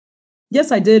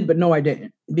Yes, I did, but no, I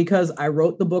didn't, because I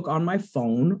wrote the book on my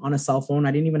phone, on a cell phone.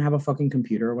 I didn't even have a fucking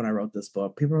computer when I wrote this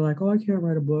book. People are like, "Oh, I can't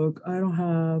write a book. I don't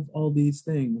have all these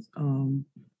things." I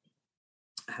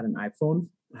had an iPhone.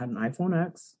 I had an iPhone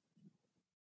X,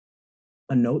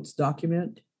 a notes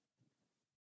document,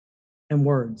 and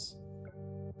words.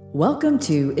 Welcome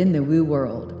to In the Woo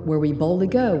World, where we boldly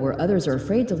go where others are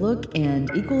afraid to look and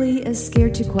equally as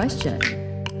scared to question.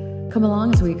 Come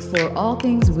along as we explore all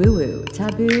things woo-woo,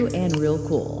 taboo, and real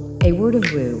cool. A word of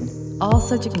woo. All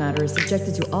subject matter is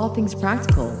subjected to all things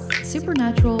practical,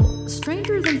 supernatural,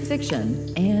 stranger than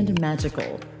fiction, and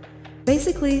magical.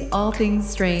 Basically, all things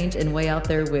strange and way out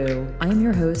there woo. I am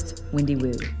your host, Wendy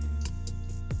Woo.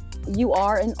 You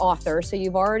are an author, so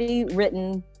you've already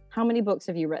written. How many books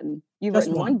have you written? You've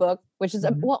written one book, which is,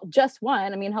 just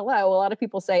one. I mean, hello. A lot of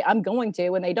people say, I'm going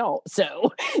to, and they don't.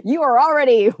 So you are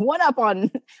already one up on,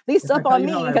 at least up on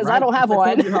me, because I don't have one.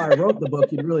 If I told you how I wrote the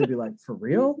book, you'd really be like, for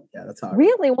real? Yeah, that's how I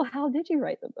Really? Well, how did you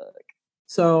write the book?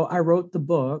 So I wrote the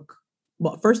book.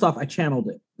 Well, first off, I channeled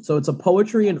it. So it's a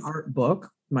poetry and art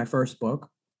book, my first book.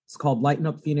 It's called Lighten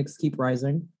Up Phoenix, Keep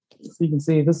Rising. So you can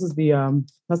see, this is the,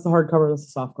 that's the hardcover, that's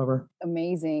the soft cover.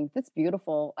 Amazing. That's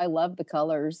beautiful. I love the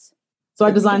colors. So I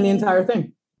designed the entire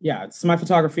thing. Yeah, it's my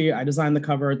photography. I designed the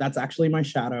cover. That's actually my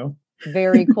shadow.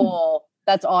 Very cool.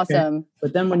 That's awesome. Okay.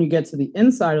 But then when you get to the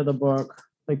inside of the book,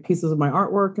 like pieces of my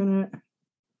artwork in it.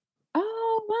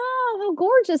 Oh, wow. How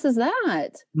gorgeous is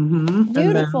that? Mm-hmm.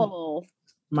 Beautiful.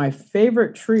 My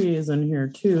favorite tree is in here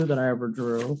too that I ever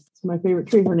drew. It's my favorite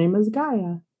tree. Her name is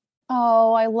Gaia.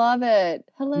 Oh, I love it.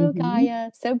 Hello, Gaia.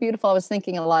 So beautiful. I was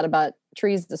thinking a lot about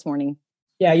trees this morning.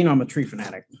 Yeah, you know, I'm a tree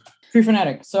fanatic.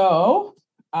 So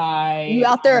you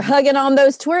out there hugging on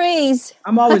those trees.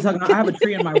 I'm always hugging. I have a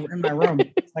tree in my room.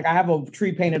 Like I have a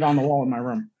tree painted on the wall in my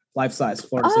room, life size.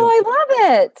 Oh, I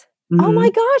love it. Mm-hmm. Oh my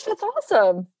gosh, that's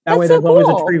awesome. That way, so there's always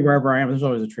a tree wherever I am. There's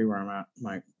always a tree where I'm at.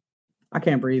 Like, I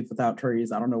can't breathe without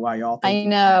trees. I don't know why y'all think. I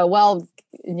know. Well,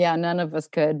 yeah, none of us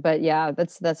could, but yeah,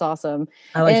 that's awesome.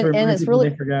 I like to remind people they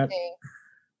forget.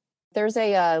 There's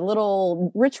a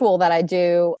little ritual that I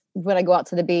do when I go out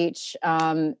to the beach,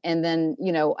 and then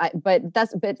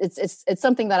it's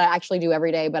something that I actually do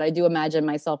every day. But I do imagine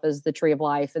myself as the tree of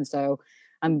life, and so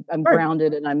I'm right.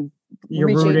 Grounded, and You're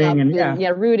reaching rooting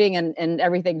up, rooting and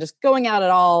everything, just going out at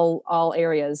all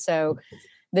areas. So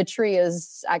the tree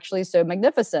is actually so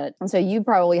magnificent, and so you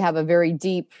probably have a very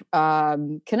deep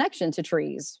connection to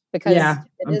trees because I'm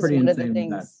pretty one insane of the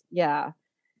things. With that. Yeah,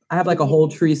 I have like a whole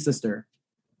tree sister.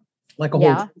 Like a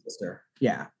whole tree sister.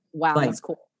 Yeah. Wow, like, that's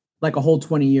cool. Like a whole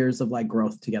 20 years of like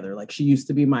growth together. Like she used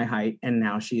to be my height and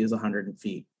now she is 100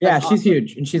 feet. Yeah, that's she's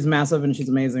huge and she's massive and she's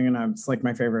amazing and it's like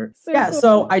my favorite.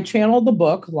 So I channeled the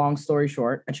book, long story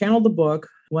short. I channeled the book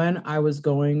when I was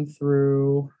going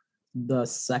through the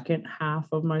second half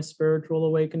of my spiritual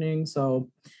awakening.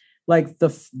 So like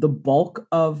the bulk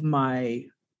of my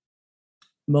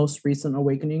most recent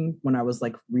awakening, when I was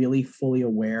like really fully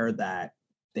aware that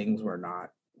things were not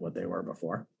what they were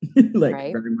before.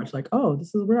 Very much like,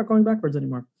 we're not going backwards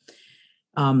anymore.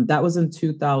 That was in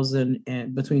 2000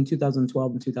 and between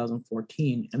 2012 and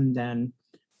 2014. And then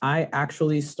I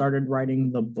actually started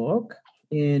writing the book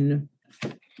in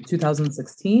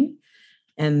 2016.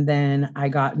 And then I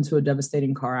got into a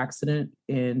devastating car accident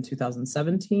in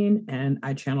 2017. And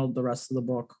I channeled the rest of the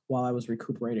book while I was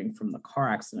recuperating from the car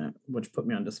accident, which put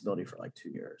me on disability for like 2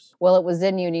 years. Well, it was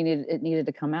in you needed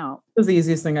to come out. It was the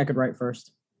easiest thing I could write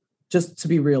first. Just to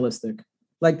be realistic.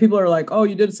 Like people are like, oh,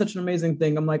 you did such an amazing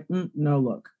thing. I'm like, no,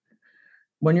 look,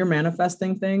 when you're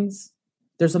manifesting things,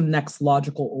 there's a next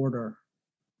logical order.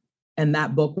 And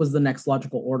that book was the next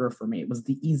logical order for me. It was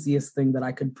the easiest thing that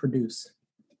I could produce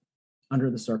under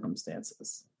the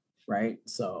circumstances. Right.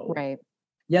 So,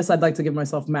 yes, I'd like to give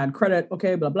myself mad credit.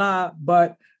 Okay, blah, blah.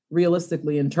 But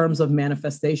realistically, in terms of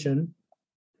manifestation,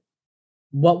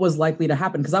 what was likely to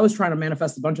happen? Because I was trying to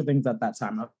manifest a bunch of things at that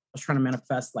time. I was trying to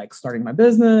manifest like starting my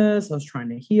business. I was trying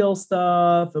to heal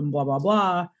stuff and blah, blah,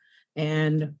 blah.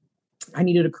 And I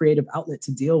needed a creative outlet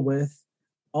to deal with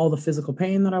all the physical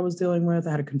pain that I was dealing with.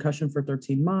 I had a concussion for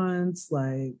 13 months,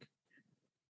 like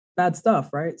bad stuff,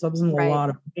 right? So I was in a lot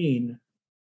of pain.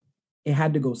 It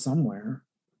had to go somewhere.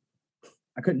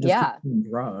 I couldn't just keep doing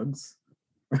drugs.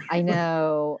 I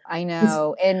know.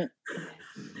 And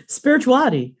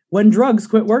spirituality, when drugs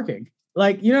quit working.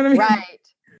 Like, you know what I mean? Right.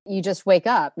 You just wake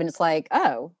up and it's like,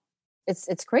 oh,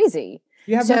 it's crazy.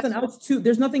 You have nothing else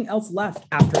there's nothing else left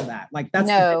after that. Like that's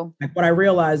like what I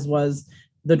realized was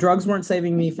the drugs weren't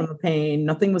saving me from the pain.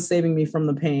 Nothing was saving me from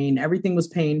the pain. Everything was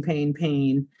pain.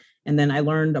 And then I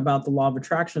learned about the law of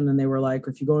attraction, and they were like,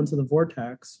 if you go into the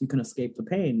vortex, you can escape the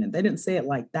pain. And they didn't say it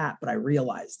like that, but I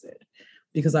realized it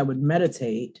because I would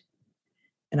meditate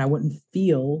and I wouldn't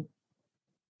feel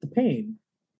the pain.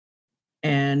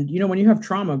 And, you know, when you have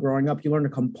trauma growing up, you learn to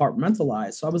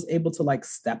compartmentalize. So I was able to like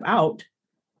step out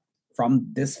from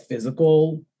this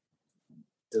physical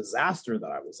disaster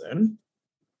that I was in,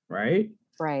 right?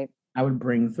 Right. I would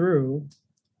bring through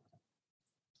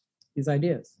these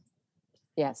ideas.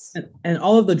 Yes. And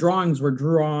all of the drawings were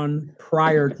drawn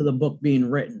prior to the book being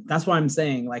written. That's why I'm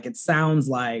saying, like, it sounds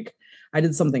like I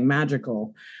did something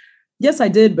magical. Yes, I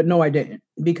did, but no, I didn't.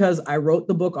 Because I wrote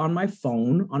the book on my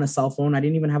phone, on a cell phone. I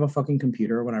didn't even have a fucking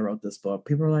computer when I wrote this book.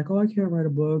 People are like, oh, I can't write a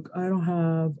book. I don't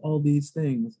have all these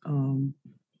things. I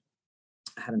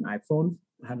had an iPhone.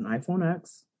 I had an iPhone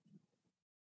X,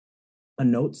 a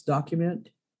notes document,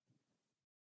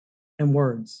 and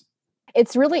words.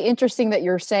 It's really interesting that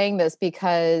you're saying this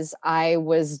because I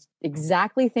was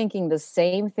exactly thinking the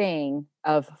same thing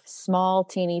of small,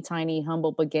 teeny, tiny,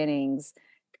 humble beginnings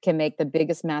can make the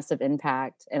biggest, massive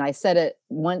impact. And I said it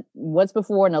once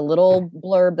before in a little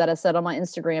blurb that I said on my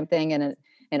Instagram thing, and it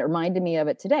reminded me of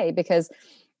it today because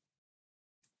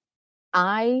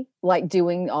I like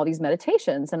doing all these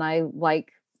meditations and I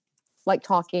like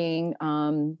talking,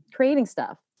 creating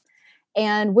stuff.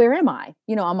 And where am I?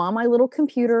 You know, I'm on my little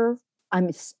computer. I'm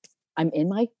in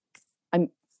my closet.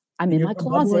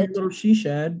 Your little she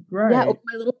shed, right? Yeah,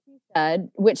 my little she shed.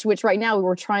 Which right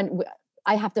now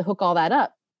I have to hook all that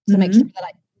up to make sure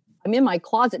that I'm in my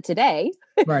closet today.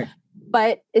 Right.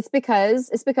 But it's because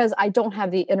I don't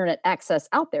have the internet access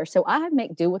out there, so I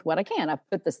make do with what I can. I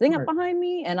put this thing up behind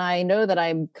me, and I know that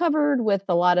I'm covered with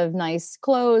a lot of nice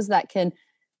clothes that can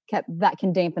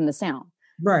dampen the sound.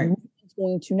 Right. Nobody's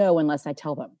going to know unless I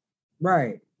tell them.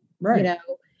 Right. You know.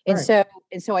 And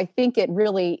so I think it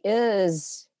really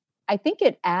is, I think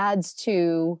it adds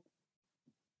to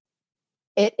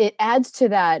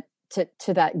that,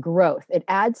 to that growth. It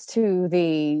adds to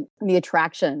the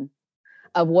attraction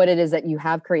of what it is that you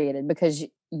have created, because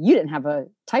you didn't have a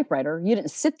typewriter. You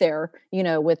didn't sit there, you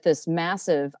know, with this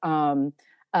massive,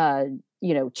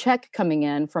 check coming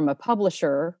in from a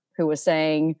publisher who was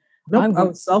saying, nope, I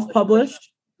was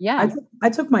self-published. Yeah.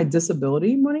 I took my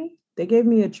disability money. They gave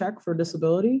me a check for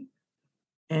disability,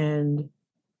 and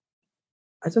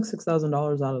I took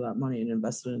 $6,000 out of that money and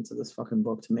invested into this fucking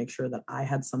book to make sure that I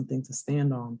had something to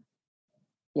stand on.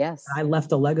 Yes. I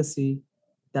left a legacy,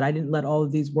 that I didn't let all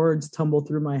of these words tumble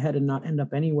through my head and not end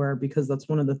up anywhere, because that's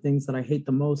one of the things that I hate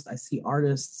the most. I see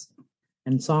artists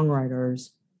and songwriters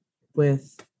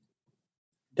with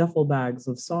duffel bags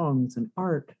of songs and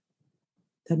art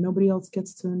that nobody else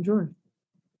gets to enjoy.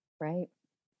 Right.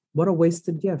 What a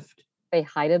wasted gift. They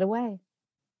hide it away.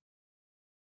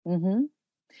 Mm-hmm.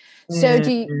 So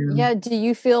do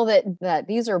you feel that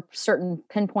these are certain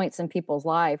pinpoints in people's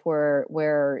life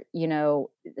where, you know,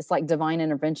 it's like divine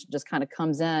intervention just kind of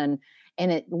comes in,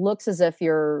 and it looks as if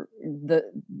your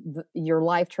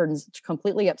life turns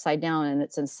completely upside down and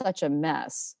it's in such a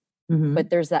mess, but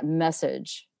there's that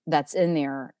message that's in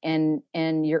there, and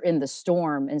you're in the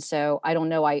storm. And so I don't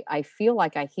know, I feel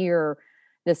like I hear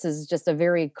this is just a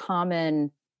very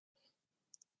common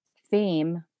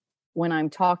theme when I'm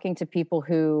talking to people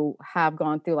who have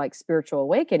gone through like spiritual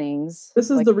awakenings. This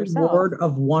is like the yourself. reward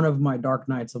of one of my dark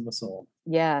nights of the soul.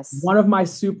 Yes. One of my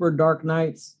super dark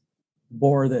nights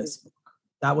bore this book.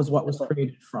 That was what was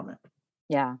created from it.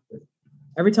 Yeah.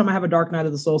 Every time I have a dark night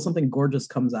of the soul, something gorgeous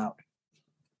comes out.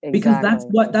 Exactly.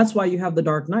 Because that's why you have the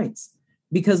dark nights.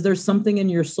 Because there's something in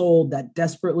your soul that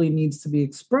desperately needs to be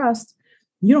expressed.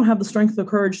 You don't have the strength or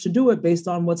courage to do it based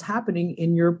on what's happening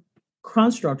in your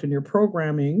construct and your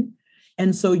programming.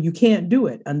 And so you can't do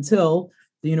it until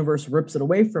the universe rips it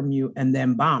away from you. And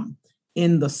then bam,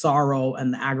 in the sorrow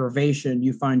and the aggravation,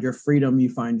 you find your freedom, you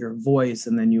find your voice,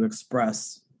 and then you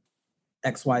express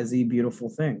XYZ beautiful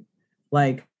thing.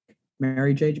 Like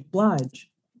Mary J. Blige.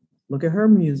 Look at her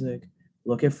music.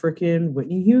 Look at freaking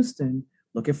Whitney Houston.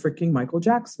 Look at freaking Michael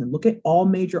Jackson. Look at all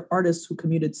major artists who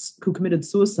committed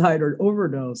suicide or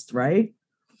overdosed, right?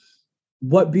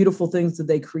 What beautiful things did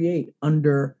they create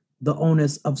under the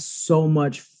onus of so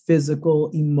much physical,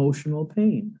 emotional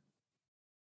pain?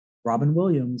 Robin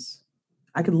Williams.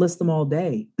 I could list them all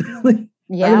day. Yeah.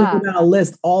 I could go down a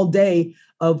list all day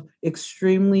of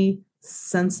extremely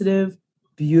sensitive,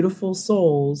 beautiful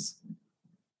souls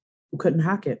who couldn't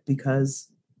hack it because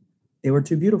they were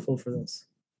too beautiful for this.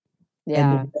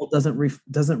 Yeah. And the world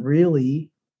doesn't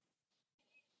really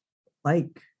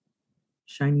like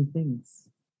shiny things.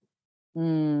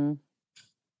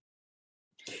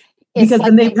 Because like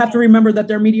then they have to remember that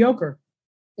they're mediocre.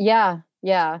 Yeah.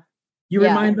 Yeah. You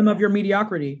remind them of your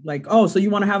mediocrity. Like, oh, so you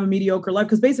want to have a mediocre life?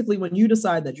 Because basically when you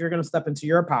decide that you're going to step into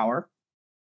your power,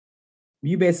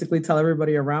 you basically tell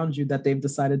everybody around you that they've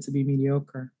decided to be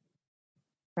mediocre.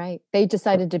 Right. They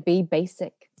decided to be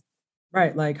basic.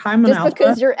 Right. Like, hi, I'm an just alpha.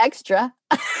 Because you're extra.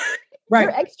 Right.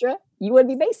 You're extra. You would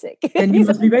be basic. And you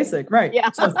must be basic. Right.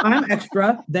 Yeah. So if I'm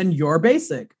extra, then you're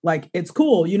basic. Like, it's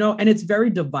cool, you know, and it's very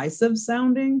divisive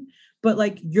sounding, but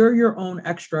like, you're your own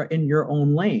extra in your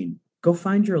own lane. Go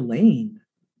find your lane.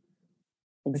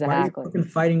 Exactly. Why are you fucking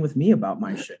fighting with me about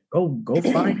my shit? Go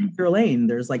find your lane.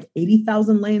 There's like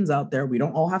 80,000 lanes out there. We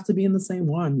don't all have to be in the same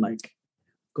one. Like,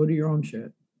 go do your own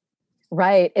shit.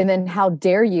 Right. And then how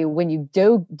dare you, when you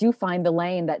do find the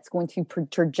lane that's going to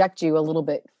traject you a little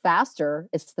bit faster,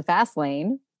 it's the fast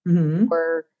lane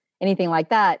or anything like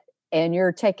that, and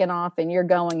you're taking off and you're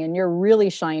going and you're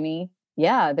really shiny.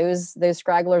 Yeah, those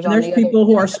scragglers. And there's people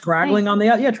who are scraggling on the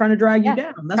out, trying to drag you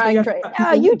down. That's what you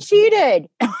have to you cheated.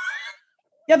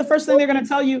 Yeah, the first thing they're going to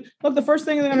tell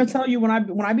you, when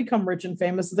I become rich and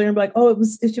famous, they're going to be like, oh,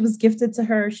 she was gifted to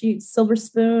her. She silver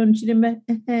spoon. She didn't.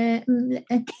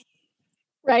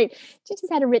 Right. She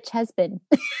just had a rich husband.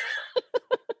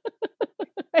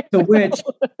 To which,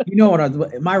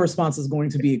 my response is going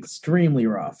to be extremely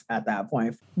rough at that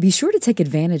point. Be sure to take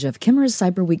advantage of Kimrâh's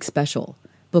Cyber Week special.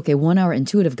 Book a 1-hour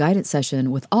intuitive guidance session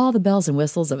with all the bells and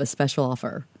whistles of a special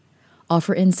offer.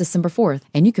 Offer ends December 4th,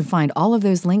 and you can find all of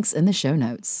those links in the show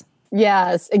notes.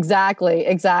 Yes, exactly.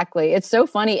 It's so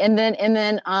funny. And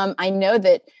then I know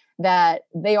that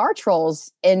they are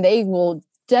trolls, and they will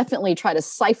definitely try to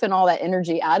siphon all that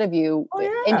energy out of you. Oh, yeah.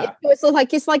 And it's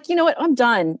like, you know what? I'm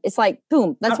done. It's like,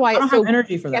 boom. That's why I don't have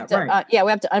energy for that. Right. We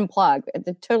have to unplug. We have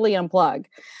to totally unplug.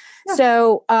 Yeah.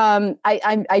 So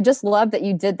I just love that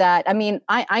you did that. I mean,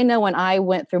 I know when I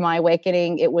went through my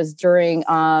awakening, it was during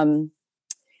a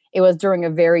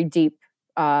very deep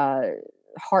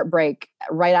heartbreak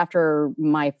right after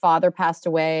my father passed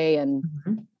away, and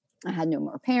I had no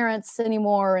more parents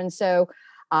anymore. And so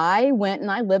I went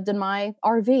and I lived in my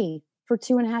RV for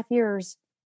 2.5 years.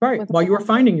 Right. While you were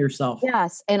finding yourself.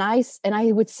 Yes. And I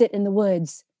would sit in the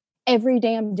woods every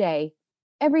damn day,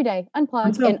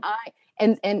 unplugged.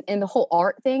 And the whole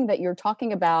art thing that you're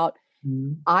talking about,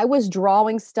 I was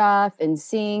drawing stuff and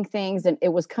seeing things, and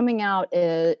it was coming out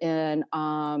in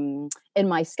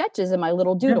my sketches and my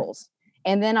little doodles.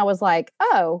 Yeah. And then I was like,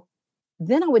 oh,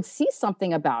 then I would see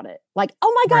something about it. Like,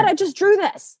 oh my God, I just drew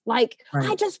this. Like,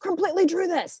 I just completely drew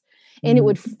this. And it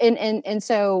would, and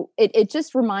so it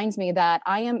just reminds me that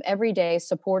I am every day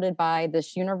supported by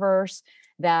this universe,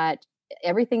 that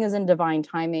everything is in divine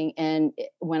timing. And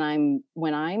when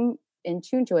I'm in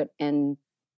tune to it and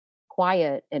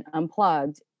quiet and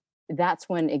unplugged, that's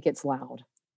when it gets loud.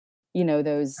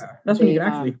 That's when you can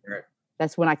actually hear it.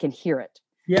 That's when I can hear it.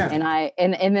 Yeah.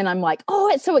 And then I'm like, oh,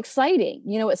 it's so exciting.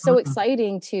 It's so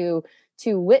exciting to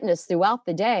witness throughout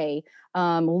the day,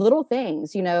 little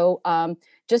things,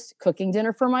 just cooking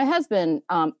dinner for my husband.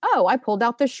 Oh, I pulled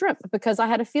out the shrimp because I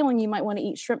had a feeling you might want to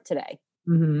eat shrimp today.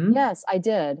 Yes, I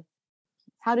did.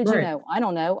 How did you know? I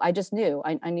don't know. I just knew.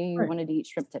 I knew you wanted to eat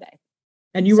shrimp today.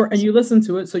 And you listened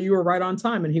to it, so you were right on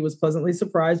time, and he was pleasantly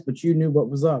surprised, but you knew what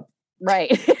was up.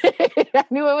 Right. I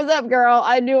knew it was up, girl.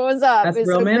 I knew it was up. That's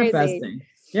real manifesting. Crazy.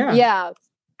 Yeah. Yeah.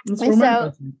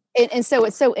 And so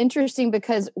it's so interesting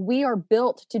because we are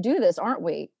built to do this, aren't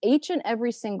we? Each and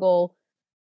every single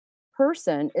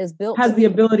person is built has the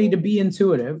ability to be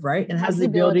intuitive, right? And has the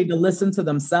ability to listen to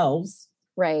themselves.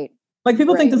 Right. Like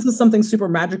people think this is something super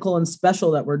magical and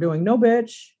special that we're doing. No,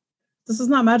 bitch. This is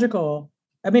not magical.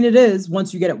 I mean, it is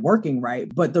once you get it working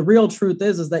right. But the real truth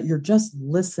is that you're just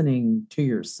listening to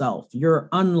yourself. You're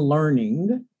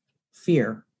unlearning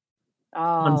fear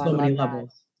on so many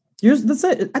levels. That's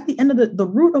it. At the end of the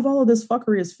root of all of this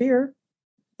fuckery is fear.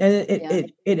 And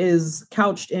it is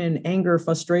couched in anger,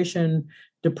 frustration,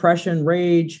 depression,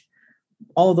 rage,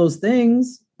 all of those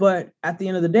things. But at the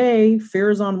end of the day, fear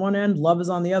is on one end, love is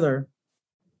on the other.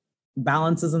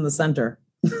 Balance is in the center.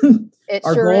 It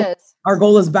sure is. Our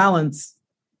goal is balance.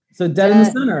 So dead in the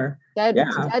center. Dead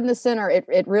in the center.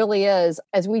 It really is.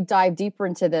 As we dive deeper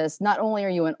into this, not only are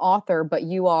you an author, but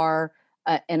you are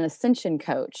an ascension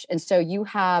coach. And so you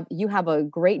have a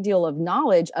great deal of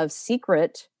knowledge of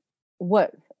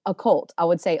occult. I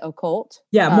would say occult.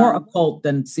 Yeah, more occult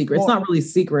than secret. It's not really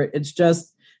secret. It's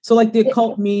just, so like the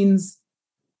occult means.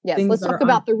 Yes, let's talk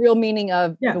about the real meaning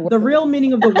of the word. The real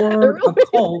meaning of the word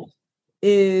occult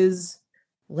is.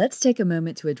 Let's take a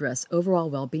moment to address overall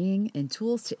well-being and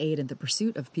tools to aid in the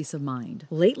pursuit of peace of mind.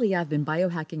 Lately, I've been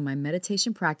biohacking my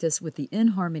meditation practice with the In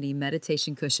Harmony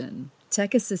meditation cushion.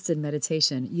 Tech-assisted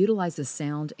meditation utilizes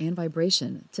sound and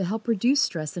vibration to help reduce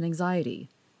stress and anxiety,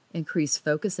 increase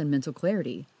focus and mental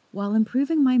clarity, while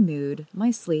improving my mood,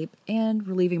 my sleep, and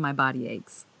relieving my body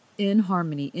aches. In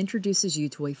Harmony introduces you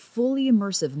to a fully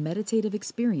immersive meditative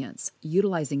experience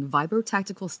utilizing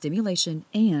vibrotactical stimulation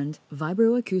and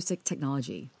vibroacoustic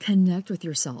technology. Connect with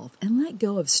yourself and let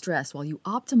go of stress while you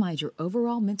optimize your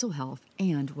overall mental health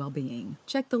and well-being.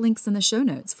 Check the links in the show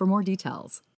notes for more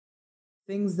details.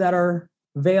 Things that are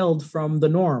veiled from the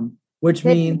norm, which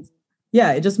means,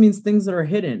 it just means things that are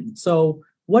hidden. So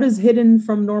what is hidden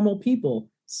from normal people?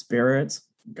 Spirits,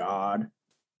 God,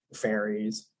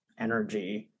 fairies,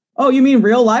 energy. Oh, you mean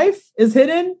real life is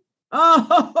hidden?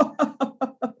 Oh,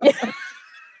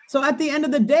 so at the end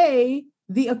of the day,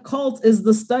 the occult is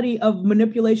the study of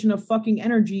manipulation of fucking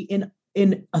energy in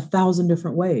 1,000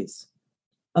 different ways.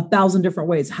 1,000 different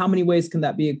ways. How many ways can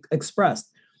that be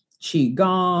expressed?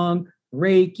 Qigong,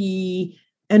 Reiki,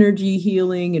 energy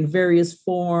healing in various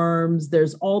forms.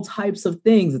 There's all types of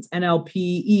things. It's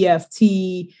NLP,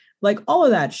 EFT, like all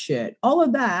of that shit. All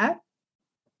of that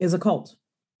is occult.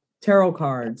 Tarot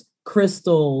cards,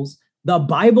 crystals. The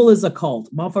Bible is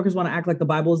occult. Motherfuckers want to act like the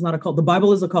Bible is not occult. The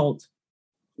Bible is occult.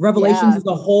 Revelations is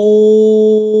the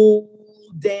whole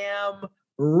damn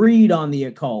read on the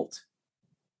occult.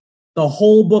 The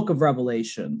whole book of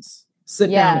Revelations.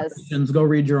 Sit down, Christians, go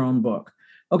read your own book.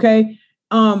 Okay.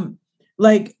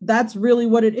 Like that's really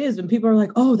what it is. And people are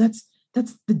like, oh, that's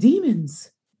the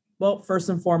demons. Well, first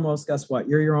and foremost, guess what?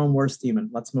 You're your own worst demon.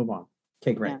 Let's move on.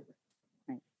 Okay, great. Yeah.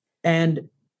 Right. And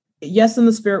yes, in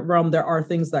the spirit realm, there are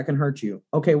things that can hurt you.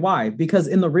 Okay, why? Because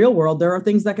in the real world, there are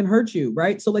things that can hurt you,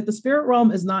 right? So like the spirit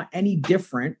realm is not any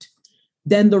different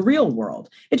than the real world.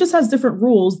 It just has different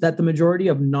rules that the majority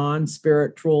of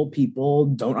non-spiritual people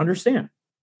don't understand,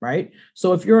 right?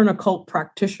 So if you're an occult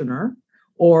practitioner,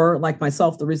 or like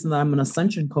myself, the reason that I'm an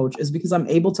ascension coach is because I'm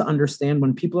able to understand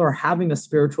when people are having a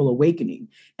spiritual awakening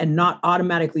and not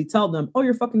automatically tell them, oh,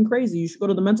 you're fucking crazy. You should go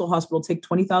to the mental hospital, take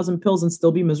 20,000 pills and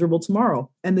still be miserable tomorrow.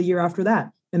 And the year after that,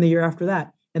 and the year after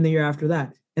that, and the year after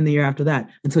that, and the year after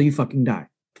that, until you fucking die.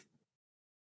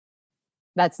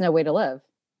 That's no way to live.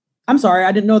 I'm sorry.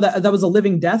 I didn't know that was a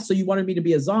living death. So you wanted me to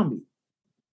be a zombie.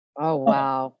 Oh,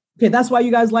 wow. Okay. That's why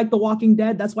you guys like The Walking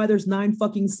Dead. That's why there's 9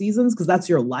 fucking seasons. Cause that's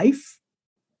your life.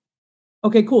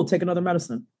 Okay, cool. Take another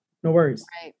medicine. No worries.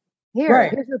 Right.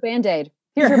 Here's your Band-Aid.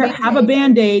 Have a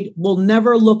Band-Aid. We'll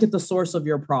never look at the source of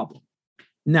your problem.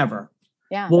 Never.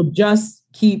 Yeah. We'll just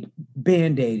keep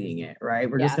Band-Aiding it, right?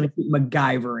 We're just going to keep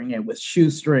MacGyvering it with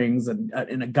shoestrings and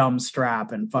a gum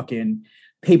strap and fucking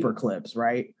paper clips,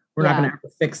 right? We're not going to have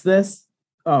to fix this.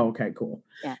 Oh, okay, cool.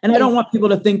 Yeah. And I don't want people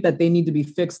to think that they need to be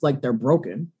fixed like they're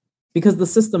broken. Because the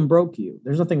system broke you.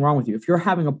 There's nothing wrong with you. If you're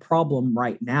having a problem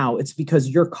right now, it's because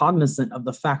you're cognizant of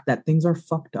the fact that things are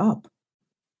fucked up.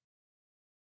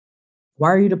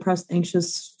 Why are you depressed,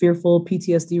 anxious, fearful,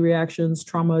 PTSD reactions,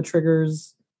 trauma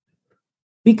triggers?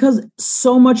 Because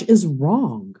so much is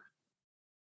wrong.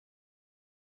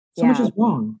 So much is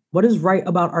wrong. What is right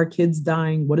about our kids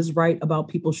dying? What is right about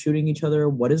people shooting each other?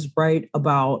 What is right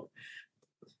about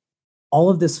all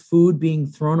of this food being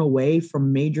thrown away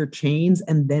from major chains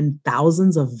and then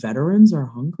thousands of veterans are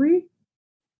hungry?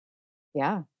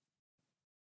 Yeah.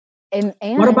 And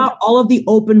what about all of the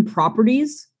open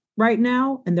properties right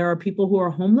now? And there are people who are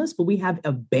homeless, but we have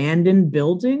abandoned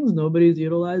buildings. Nobody's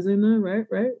utilizing them. Right.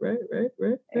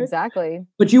 Exactly.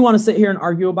 But you want to sit here and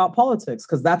argue about politics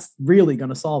because that's really going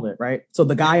to solve it, right? So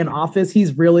the guy in office,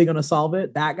 he's really going to solve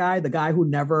it. That guy, the guy who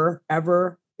never,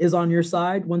 ever is on your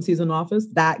side once he's in office,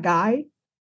 that guy.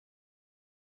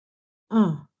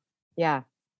 Yeah.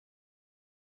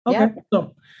 Okay. Yeah.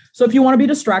 So if you want to be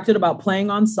distracted about playing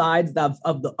on sides of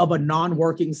a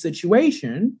non-working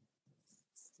situation,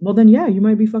 well then you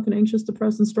might be fucking anxious,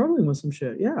 depressed, and struggling with some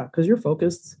shit. Yeah, because you're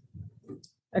focused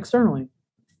externally.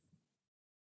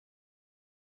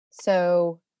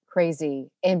 So crazy,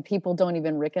 and people don't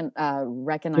even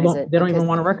recognize it. They don't even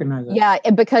want to recognize it. Yeah,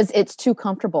 because it's too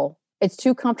comfortable. It's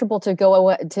too comfortable to go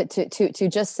away to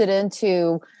just sit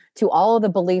into all of the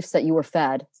beliefs that you were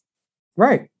fed.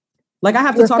 Right. Like I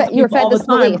have to talk to people all the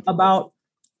time about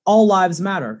all lives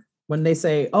matter. When they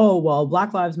say, oh, well,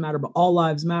 Black lives matter, but all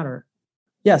lives matter.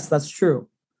 Yes, that's true.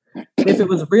 If it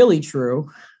was really true,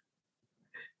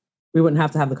 we wouldn't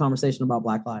have to have the conversation about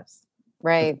Black lives.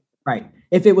 Right. Right.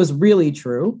 If it was really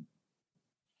true,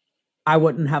 I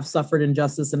wouldn't have suffered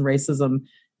injustice and racism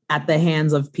at the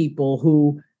hands of people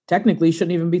who technically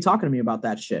shouldn't even be talking to me about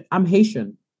that shit. I'm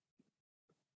Haitian.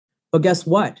 But guess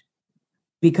what?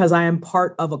 Because I am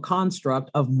part of a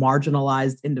construct of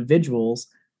marginalized individuals,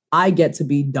 I get to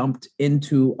be dumped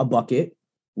into a bucket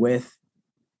with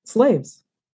Slaves.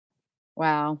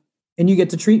 Wow. And you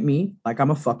get to treat me like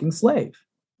I'm a fucking slave.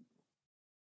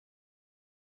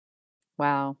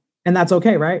 Wow. And that's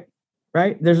okay, right?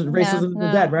 Right? There's racism in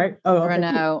the dead, right? Oh, okay. I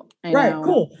know. Right,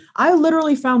 cool. I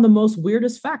literally found the most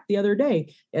weirdest fact the other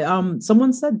day.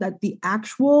 Someone said that the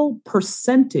actual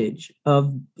percentage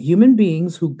of human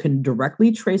beings who can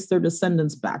directly trace their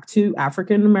descendants back to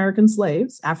African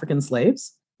slaves,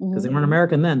 because they weren't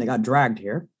American then, they got dragged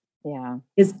here. Yeah.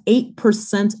 Is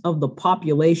 8% of the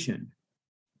population.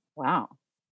 Wow.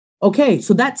 Okay,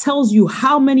 so that tells you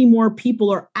how many more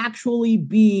people are actually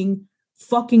being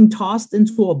fucking tossed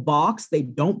into a box they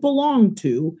don't belong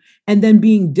to, and then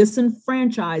being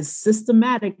disenfranchised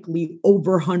systematically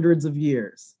over hundreds of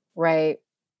years. Right.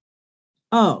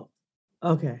 Oh,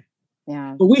 okay.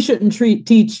 Yeah. But we shouldn't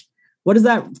teach, what is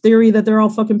that theory that they're all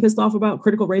fucking pissed off about?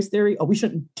 Critical race theory? Oh, we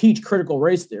shouldn't teach critical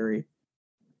race theory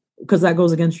because that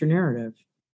goes against your narrative.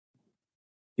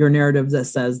 Your narrative that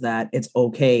says that it's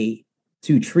okay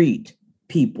to treat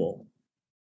people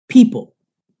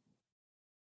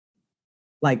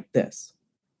like this.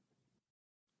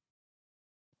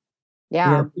 Yeah.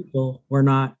 We are people. We're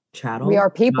not chattel. We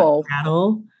are people.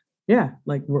 Chattel. Yeah.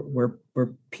 Like we're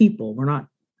people. We're not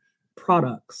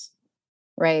products.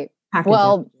 Right.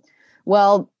 Packages.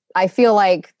 Well, I feel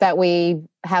like that we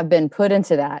have been put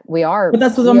into that. We are. But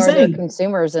that's what I'm saying. The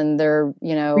consumers, and they're,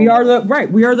 we are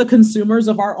the consumers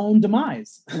of our own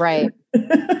demise. Right.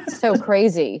 So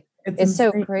crazy. It's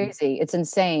so crazy. It's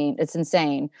insane. It's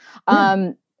insane.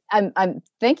 Yeah. I'm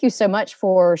thank you so much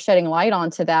for shedding light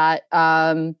onto that.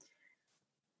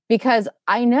 Because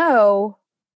I know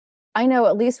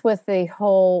at least with the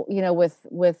whole,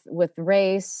 with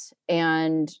race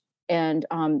and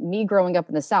me growing up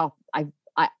in the South,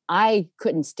 I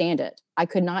couldn't stand it. I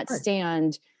could not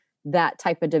stand that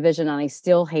type of division, and I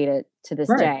still hate it to this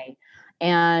day.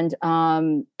 And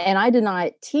I did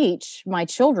not teach my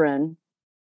children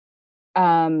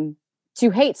to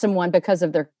hate someone because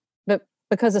of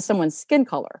someone's skin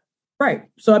color. Right.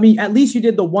 So, I mean, at least you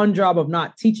did the one job of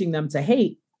not teaching them to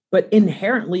hate, but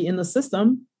inherently in the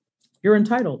system, you're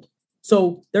entitled.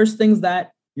 So there's things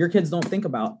that your kids don't think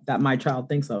about that my child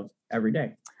thinks of every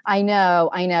day. I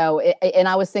know. And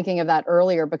I was thinking of that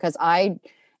earlier because I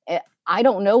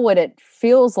don't know what it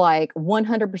feels like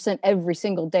 100% every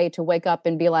single day to wake up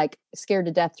and be like scared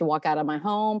to death to walk out of my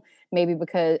home, maybe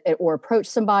or approach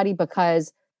somebody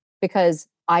because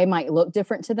I might look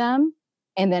different to them.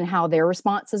 And then how their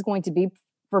response is going to be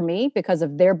for me because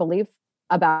of their belief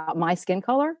about my skin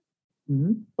color.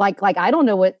 Mm-hmm. Like I don't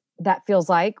know what that feels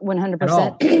like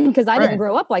 100% because I didn't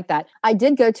grow up like that. I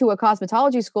did go to a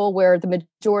cosmetology school where the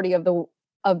majority of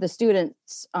the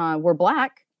students were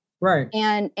Black. Right.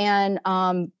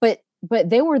 But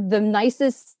they were the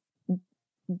nicest.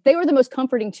 They were the most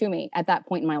comforting to me at that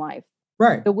point in my life.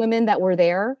 Right. The women that were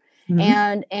there.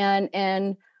 Mm-hmm.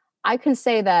 And I can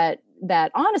say that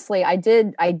honestly, I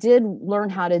did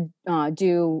learn how to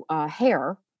do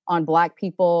hair on Black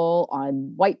people,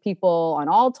 on white people, on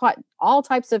all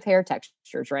types of hair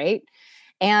textures, right?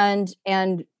 And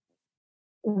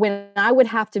when I would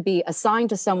have to be assigned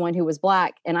to someone who was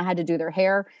Black and I had to do their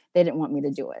hair, they didn't want me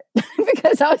to do it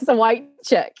because I was the white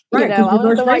chick. Right, I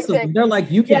was the white chick. They're like,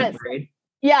 you can't braid.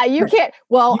 Yeah, you can't.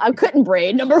 Well, I couldn't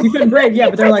braid. You couldn't braid, yeah,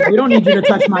 but they're like, we don't need you to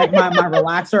touch my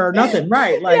relaxer or nothing,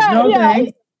 right? Like,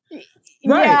 thanks.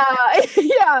 Right.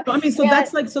 Yeah. So, I mean, so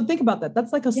that's like, so think about that.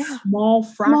 That's like a small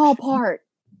part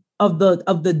of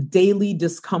the daily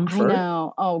discomfort. I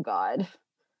know. Oh God.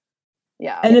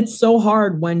 Yeah. And it's so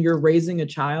hard when you're raising a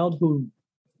child who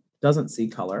doesn't see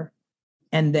color,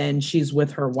 and then she's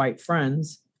with her white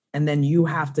friends, and then you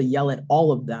have to yell at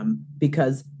all of them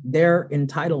because their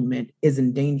entitlement is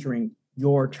endangering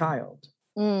your child.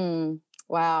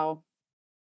 Wow.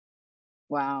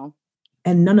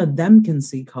 And none of them can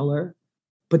see color.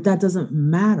 But that doesn't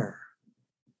matter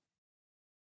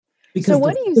because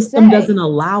the system doesn't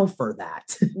allow for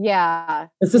that. Yeah.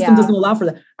 The system doesn't allow for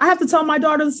that. I have to tell my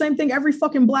daughter the same thing every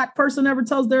fucking Black person ever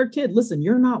tells their kid. Listen,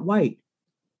 you're not white.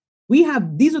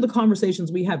 These are the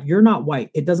conversations we have. You're not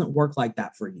white. It doesn't work like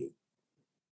that for you.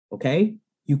 Okay?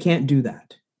 You can't do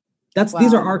that.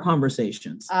 These are our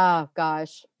conversations. Oh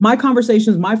gosh. My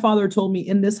conversations, my father told me,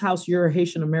 in this house, you're a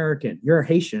Haitian American. You're a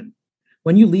Haitian.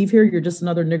 When you leave here, you're just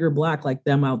another nigger Black like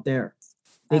them out there.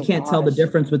 They can't tell the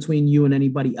difference between you and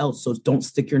anybody else. So don't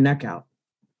stick your neck out.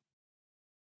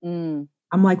 I'm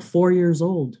like 4 years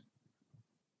old.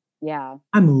 Yeah.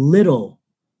 I'm little.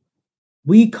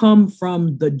 We come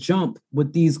from the jump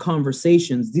with these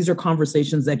conversations. These are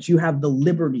conversations that you have the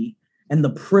liberty and the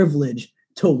privilege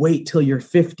to wait till you're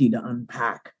 50 to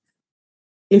unpack.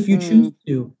 If you choose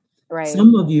to. Right.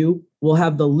 Some of you will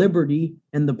have the liberty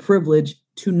and the privilege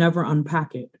to never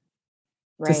unpack it,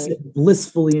 to sit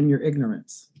blissfully in your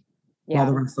ignorance while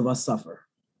the rest of us suffer.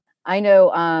 I know.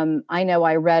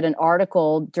 I read an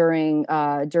article during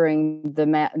the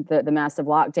massive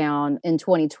lockdown in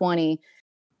 2020.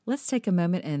 Let's take a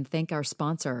moment and thank our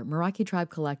sponsor, Meraki Tribe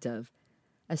Collective,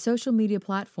 a social media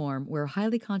platform where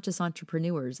highly conscious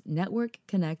entrepreneurs network,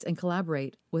 connect, and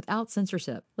collaborate without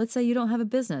censorship. Let's say you don't have a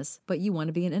business, but you want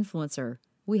to be an influencer.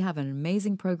 We have an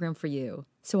amazing program for you.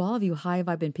 So all of you high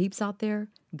vibing peeps out there,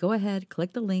 go ahead,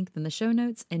 click the link in the show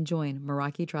notes and join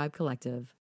Meraki Tribe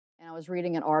Collective. And I was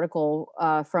reading an article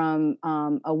from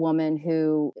a woman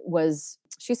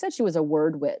she said she was a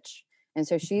word witch. And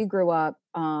so she grew up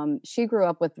with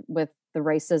the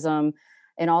racism.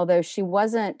 And although she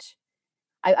wasn't,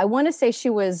 I want to say she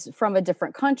was from a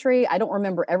different country. I don't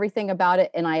remember everything about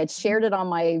it. And I had shared it on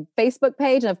my Facebook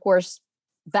page. And of course,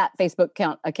 that Facebook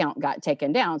account got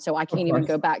taken down. So I can't even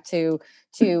go back to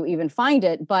even find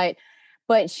it. But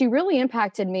she really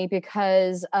impacted me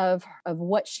because of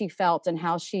what she felt and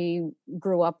how she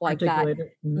grew up like that.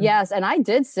 Mm-hmm. Yes. And I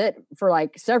did sit for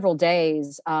like several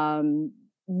days,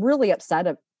 really upset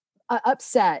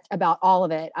about all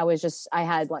of it. I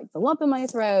had like the lump in my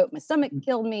throat, my stomach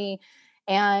killed me.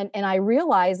 And I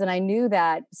realized, and I knew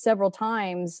that several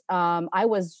times, I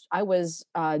was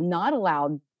not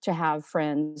allowed to have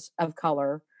friends of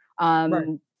color.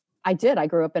 I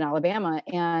grew up in Alabama,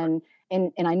 and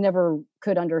I never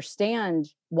could understand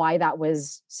why that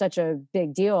was such a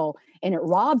big deal. And it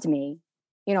robbed me.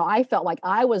 I felt like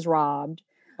I was robbed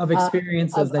of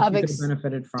experiences that you could have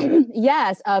benefited from.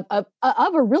 Yes. Of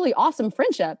a really awesome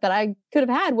friendship that I could have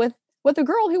had with a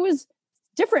girl who was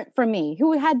different from me,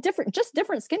 who had different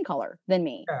skin color than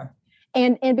me. Yeah.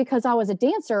 And because I was a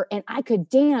dancer and I could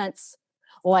dance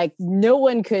like no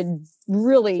one could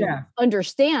really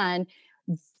understand,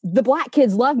 the Black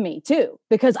kids loved me too,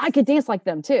 because I could dance like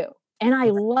them too. And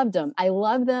I loved them.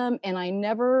 And I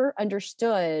never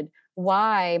understood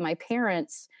why my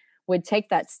parents would take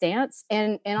that stance.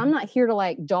 And I'm not here to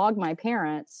like dog my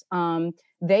parents.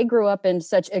 They grew up in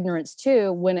such ignorance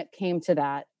too, when it came to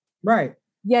that. Right.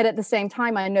 Yet at the same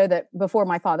time, I know that before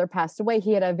my father passed away,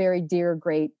 he had a very dear,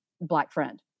 great Black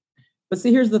friend. But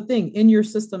see, here's the thing. In your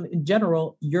system in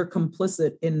general, you're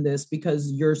complicit in this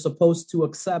because you're supposed to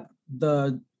accept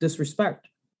the disrespect.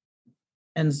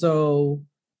 And so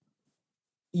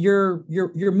you're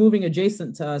moving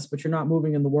adjacent to us, but you're not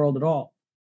moving in the world at all.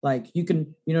 Like you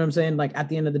can, you know what I'm saying? Like at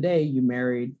the end of the day, you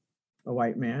married a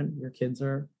white man, your kids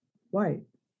are white.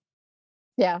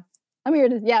 Yeah. I'm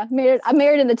married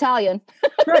an Italian.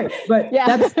 Right. But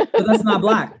that's not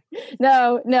Black.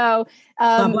 No. Not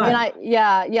Black.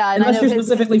 And unless you're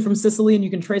specifically from Sicily and you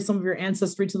can trace some of your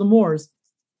ancestry to the Moors,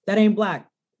 that ain't Black.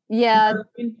 Yeah. You know what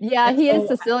I mean? Yeah. He is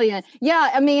Sicilian. Yeah.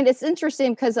 I mean, it's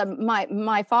interesting because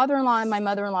my father-in-law and my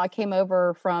mother-in-law came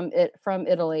over from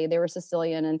Italy. They were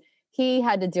Sicilian, and he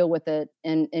had to deal with it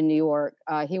in New York.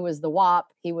 He was the WAP.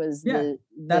 He was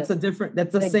that's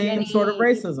the same Guinea, sort of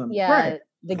racism. Yeah. Right.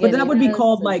 But that would be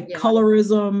called like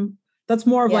colorism. That's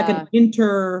more of like an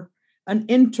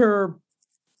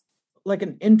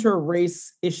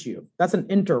inter-race issue. That's an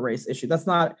inter-race issue. That's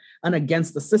not an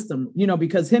against the system,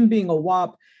 because him being a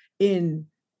WAP in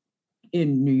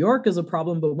New York is a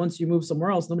problem. But once you move somewhere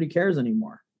else, nobody cares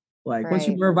anymore. Like once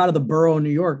you move out of the borough of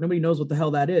New York, nobody knows what the hell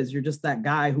that is. You're just that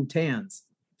guy who tans.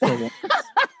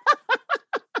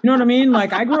 You know what I mean?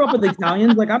 Like I grew up with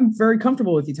Italians. Like I'm very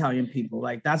comfortable with Italian people.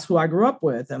 Like that's who I grew up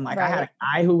with. And like I had a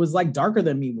guy who was like darker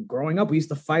than me growing up. We used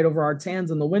to fight over our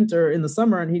tans in the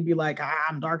summer. And he'd be like,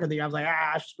 I'm darker than you. I was like,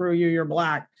 screw you. You're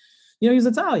Black. He's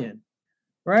Italian.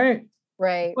 Right.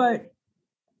 Right. But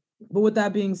with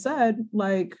that being said,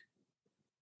 like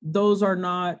those are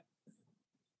not,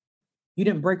 you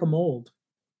didn't break a mold.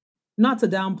 Not to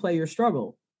downplay your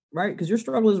struggle, right? Because your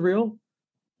struggle is real.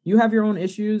 You have your own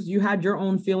issues. You had your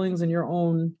own feelings and your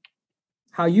own,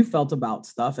 how you felt about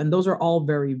stuff. And those are all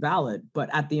very valid.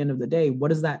 But at the end of the day, what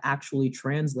does that actually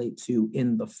translate to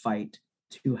in the fight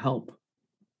to help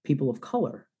people of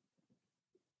color?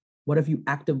 What have you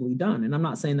actively done? And I'm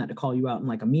not saying that to call you out in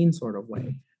like a mean sort of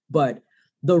way, but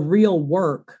the real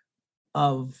work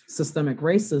of systemic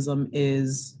racism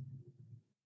is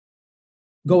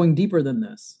going deeper than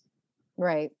this.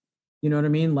 Right. You know what I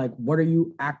mean? Like, what are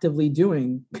you actively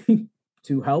doing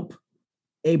to help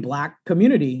a Black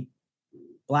community,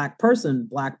 Black person,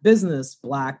 Black business,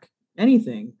 Black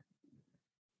anything?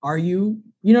 Are you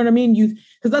know what I mean?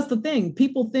 Because that's the thing.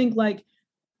 People think like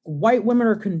white women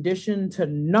are conditioned to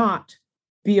not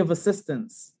be of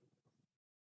assistance.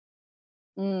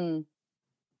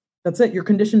 That's it. You're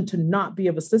conditioned to not be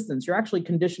of assistance. You're actually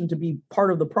conditioned to be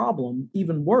part of the problem,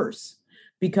 even worse,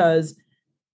 because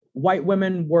white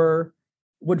women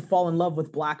would fall in love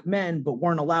with black men, but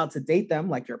weren't allowed to date them,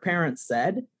 like your parents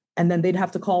said, and then they'd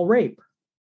have to call rape.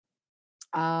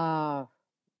 That's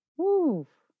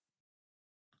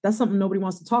something nobody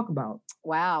wants to talk about.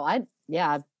 Wow.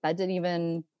 That didn't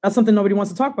even. That's something nobody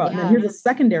wants to talk about. Yeah. And then here's a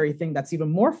secondary thing that's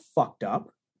even more fucked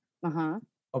up.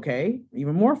 Okay,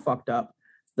 even more fucked up.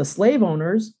 The slave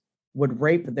owners would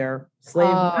rape their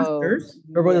slave masters,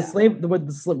 or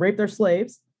would rape their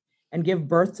slaves and give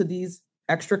birth to these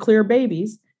extra clear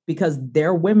babies because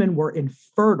their women were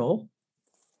infertile,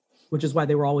 which is why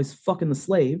they were always fucking the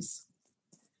slaves.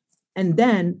 And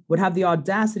then would have the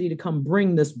audacity to come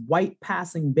bring this white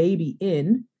passing baby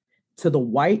in to the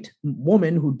white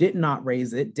woman who did not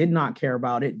raise it, did not care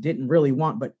about it, didn't really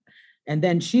want, and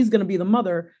then she's going to be the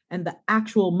mother, and the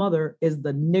actual mother is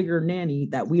the nigger nanny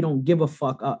that we don't give a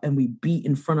fuck up and we beat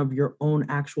in front of your own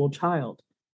actual child.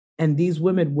 And these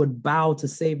women would bow to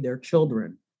save their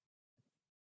children.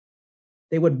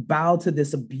 They would bow to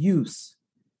this abuse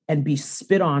and be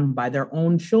spit on by their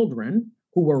own children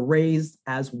who were raised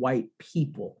as white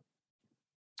people.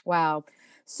 Wow.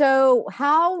 So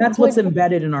that's what's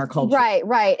embedded in our culture.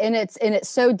 Right. And it's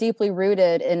so deeply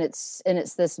rooted, and it's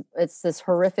this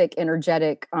horrific,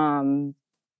 energetic,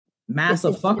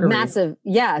 massive fuckery. Massive.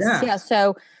 Yes. Yeah.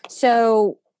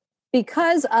 So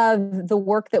because of the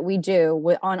work that we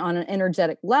do on an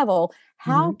energetic level,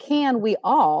 how can we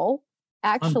all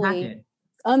actually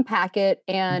unpack it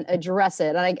and address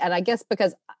it? And I guess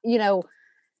because,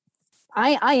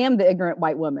 I am the ignorant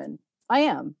white woman.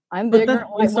 I'm the ignorant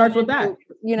white woman. It starts with that.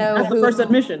 That's the first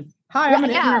admission. Hi, I'm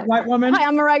an ignorant white woman. Hi,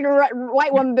 I'm a regular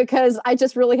white woman because I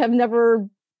just really have never.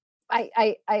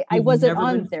 I wasn't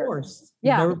on there. Forced.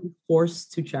 You've never been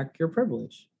forced to check your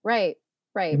privilege. Right.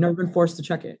 You've never been forced to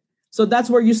check it. So that's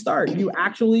where you start. You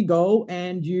actually go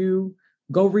and you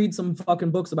go read some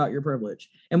fucking books about your privilege.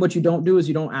 And what you don't do is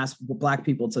you don't ask black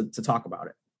people to talk about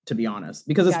it, to be honest,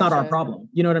 because it's not our problem.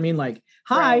 You know what I mean? Like,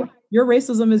 hi, your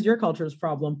racism is your culture's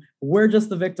problem. We're just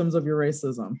the victims of your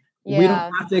racism. Yeah. We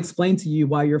don't have to explain to you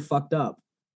why you're fucked up.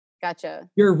 Gotcha.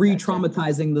 You're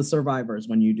re-traumatizing the survivors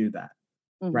when you do that.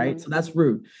 Right? So that's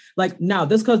rude. Like, now,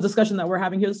 this discussion that we're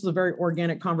having here, this is a very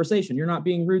organic conversation. You're not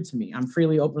being rude to me. I'm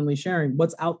freely, openly sharing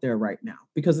what's out there right now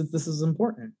because this is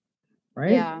important.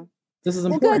 Right? Yeah. This is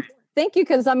important. Good. Thank you.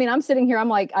 Because I'm sitting here, I'm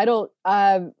like, I don't,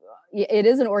 it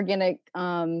is an organic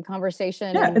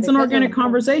conversation. Yeah, it's an organic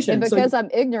conversation. And because I'm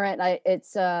ignorant, I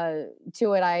do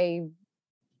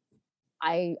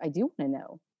want to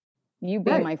know. You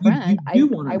being my friend, I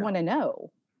want to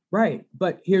know. Right.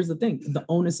 But here's the thing. The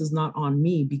onus is not on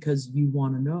me because you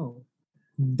want to know.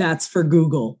 That's for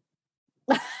Google.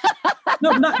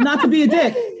 No, not to be a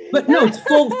dick, but no, it's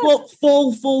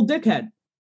full dickhead.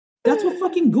 That's what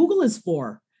fucking Google is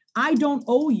for. I don't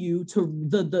owe you to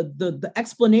the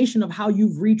explanation of how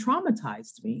you've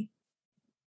re-traumatized me.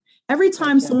 Every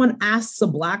time someone asks a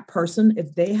Black person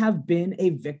if they have been a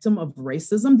victim of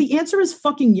racism, the answer is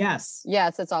fucking yes.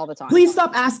 Yes, it's all the time. Please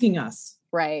stop asking us.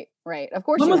 Right. Of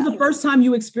course. When was the first time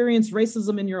you experienced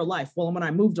racism in your life? Well, when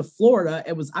I moved to Florida,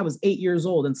 I was 8 years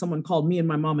old and someone called me and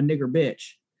my mom a nigger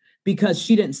bitch because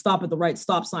she didn't stop at the right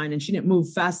stop sign and she didn't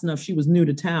move fast enough. She was new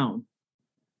to town.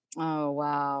 Oh,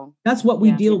 wow. That's what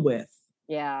we deal with.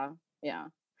 Yeah.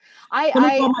 I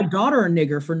called my daughter a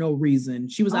nigger for no reason.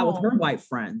 She was out with her white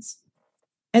friends.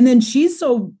 And then she's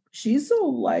so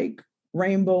like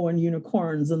rainbow and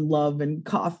unicorns and love and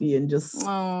coffee and just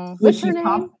what's her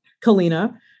name?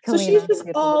 Kalina. So she's just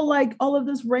all like all of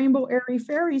this rainbow airy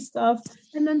fairy stuff.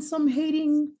 And then some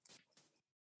hating.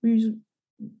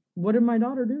 What did my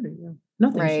daughter do to you?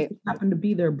 Nothing. Right. She happened to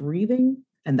be there breathing.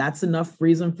 And that's enough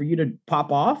reason for you to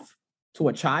pop off to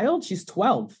a child. She's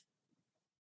 12.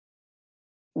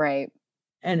 Right.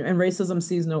 And racism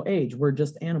sees no age. We're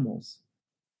just animals.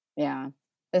 Yeah.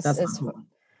 It's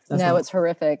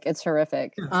horrific. It's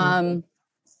horrific. Yeah,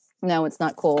 no, it's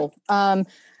not cool.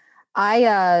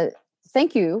 I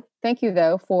thank you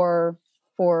though for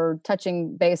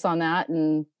touching base on that.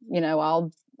 And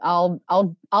I'll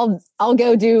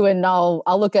go do and I'll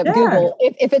look up Google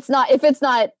if it's not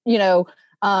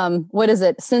what is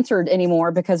it, censored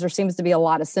anymore, because there seems to be a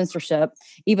lot of censorship.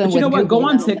 Even but you know what? Go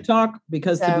on TikTok,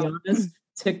 because to be honest,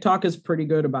 TikTok is pretty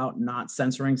good about not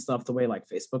censoring stuff the way like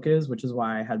Facebook is, which is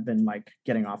why I had been like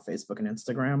getting off Facebook and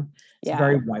Instagram. It's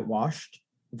very whitewashed,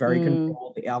 very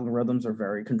controlled. The algorithms are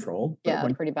very controlled. Yeah,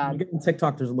 it's pretty bad. When you get on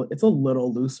TikTok, it's a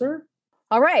little looser.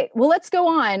 All right. Well, let's go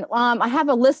on. I have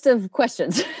a list of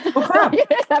questions. Oh crap! I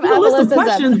have a list of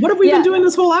questions. What have we been doing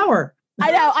this whole hour?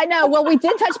 I know. Well, we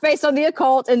did touch base on the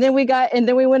occult, and then we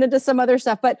went into some other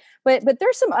stuff. But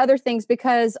there's some other things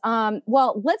because,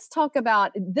 let's talk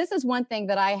about. This is one thing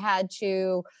that I had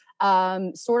to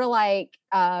sort of like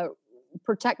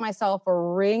protect myself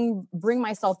or bring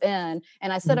myself in.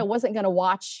 And I said I wasn't going to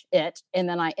watch it, and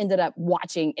then I ended up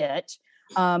watching it.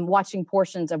 Watching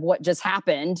portions of what just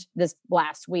happened this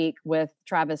last week with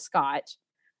Travis Scott.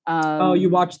 You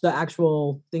watched the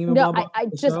actual thing? No,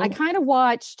 I kind of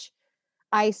watched.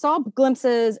 I saw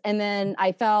glimpses, and then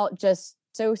I felt just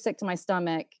so sick to my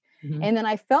stomach, and then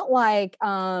I felt like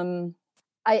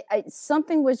I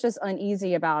something was just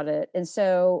uneasy about it, and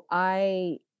so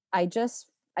I just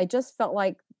felt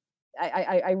like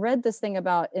I read this thing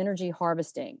about energy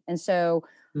harvesting, and so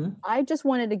I just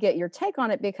wanted to get your take on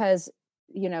it because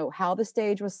how the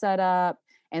stage was set up.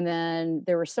 And then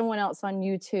there was someone else on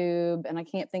YouTube, and I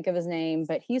can't think of his name,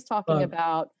 but he's talking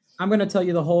about. I'm going to tell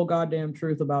you the whole goddamn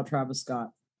truth about Travis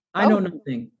Scott. I know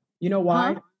nothing. You know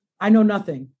why? I know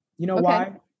nothing. You know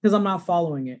why? Because I'm not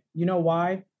following it. You know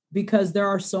why? Because there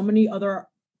are so many other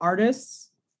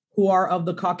artists who are of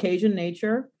the Caucasian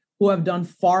nature who have done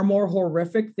far more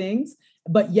horrific things.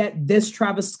 But yet this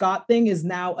Travis Scott thing is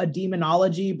now a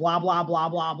demonology, blah, blah, blah,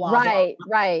 blah, blah. Right,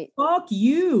 blah. right. Fuck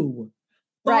you.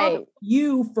 Fuck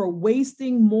you for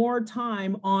wasting more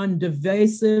time on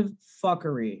divisive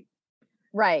fuckery.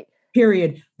 Right.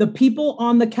 Period. The people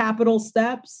on the Capitol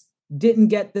steps didn't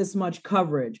get this much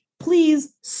coverage.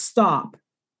 Please stop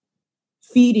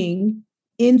feeding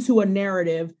into a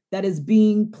narrative that is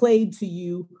being played to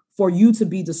you for you to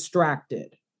be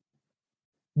distracted.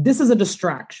 This is a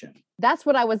distraction. That's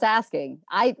what I was asking.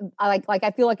 I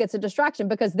feel like it's a distraction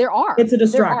because it's a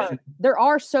distraction. There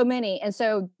are so many. And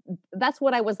so that's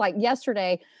what I was like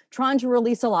yesterday, trying to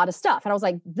release a lot of stuff. And I was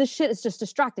like, this shit is just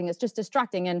distracting. It's just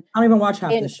distracting. And I don't even watch half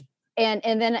this shit.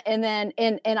 And then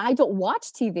I don't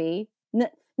watch TV.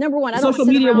 Number one, social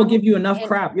media will give you enough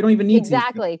crap. You don't even need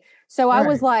exactly. to. So I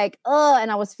was like,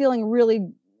 and I was feeling really,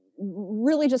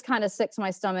 really just kind of sick to my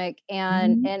stomach.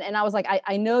 And I was like,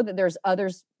 I know that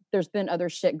there's been other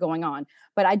shit going on,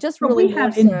 but I just really we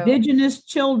have indigenous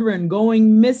children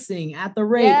going missing at the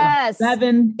rate of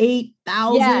 7,000-8,000.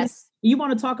 Yes. You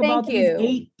want to talk about these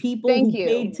 8 people who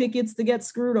paid tickets to get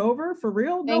screwed over for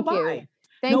real?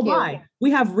 Thank you.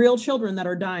 We have real children that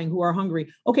are dying who are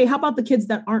hungry. Okay, how about the kids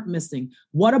that aren't missing?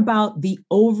 What about I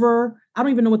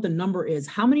don't even know what the number is.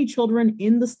 How many children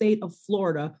in the state of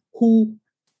Florida who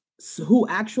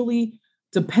actually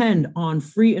depend on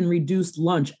free and reduced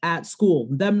lunch at school?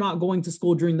 Them not going to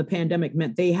school during the pandemic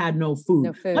meant they had no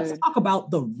food. Let's talk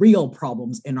about the real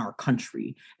problems in our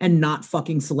country and not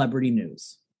fucking celebrity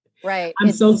news. Right.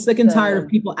 I'm so sick and tired of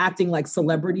people acting like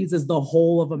celebrities is the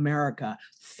whole of America.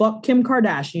 Fuck Kim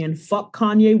Kardashian. Fuck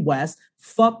Kanye West.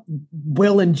 Fuck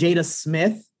Will and Jada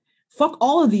Smith. Fuck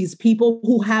all of these people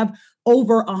who have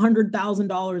over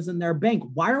 $100,000 in their bank.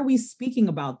 Why are we speaking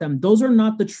about them? Those are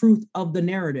not the truth of the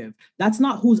narrative. That's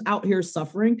not who's out here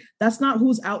suffering. That's not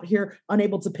who's out here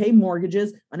unable to pay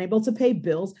mortgages, unable to pay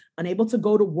bills, unable to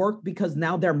go to work because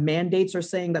now their mandates are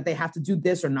saying that they have to do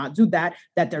this or not do that,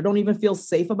 that they don't even feel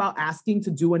safe about asking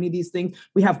to do any of these things.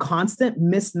 We have constant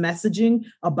mismessaging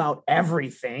about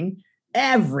everything.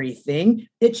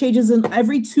 It changes in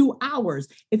every 2 hours.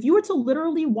 If you were to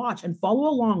literally watch and follow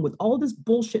along with all of this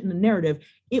bullshit in the narrative,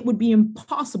 it would be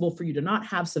impossible for you to not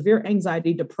have severe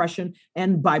anxiety, depression,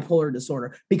 and bipolar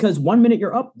disorder. Because 1 minute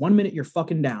you're up, 1 minute you're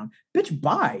fucking down. Bitch,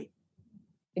 bye.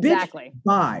 Exactly. Bitch,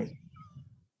 bye.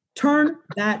 Turn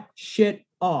that shit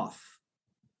off.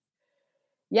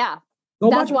 Yeah.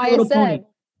 That's why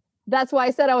I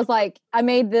said I was like, I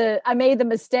made the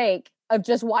mistake of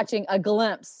just watching a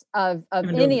glimpse of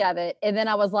any of it. And then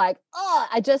I was like,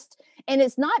 and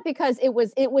it's not because it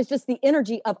was just the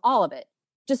energy of all of it.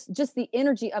 Just the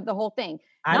energy of the whole thing.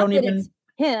 It's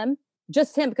him,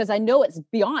 just him, because I know it's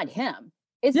beyond him.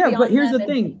 But here's the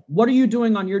thing. What are you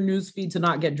doing on your news feed to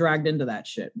not get dragged into that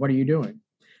shit? What are you doing?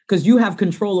 Because you have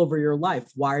control over your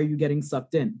life. Why are you getting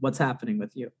sucked in? What's happening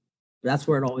with you? That's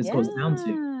where it always goes down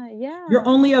to. Yeah. You're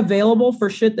only available for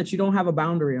shit that you don't have a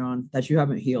boundary on, that you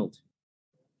haven't healed.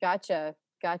 Gotcha.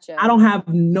 I don't have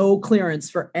no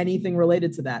clearance for anything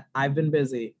related to that. I've been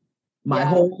busy. My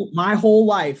whole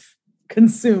life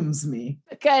consumes me.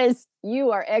 Because you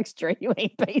are extra. You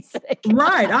ain't basic.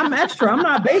 Right. I'm extra. I'm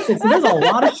not basic. So there's a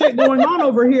lot of shit going on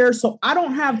over here. So I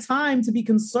don't have time to be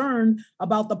concerned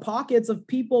about the pockets of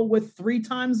people with 3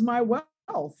 times my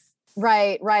wealth.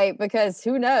 Right. Because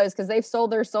who knows? Because they've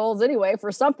sold their souls anyway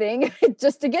for something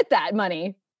just to get that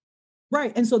money.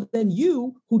 Right. And so then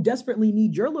you, who desperately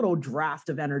need your little draft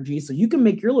of energy so you can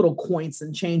make your little coins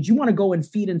and change, you want to go and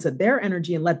feed into their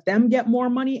energy and let them get more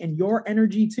money and your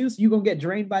energy too. So you're going to get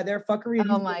drained by their fuckery.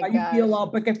 And oh my you feel all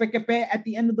at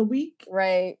the end of the week.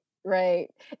 Right. Right.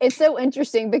 It's so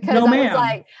interesting because No, I ma'am. was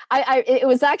like, it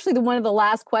was actually one of the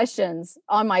last questions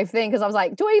on my thing. Cause I was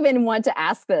like, do I even want to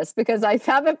ask this? Because I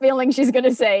have a feeling she's going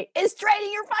to say, it's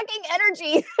draining your fucking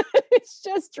energy. It's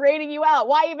just draining you out.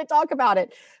 Why even talk about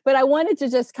it? But I wanted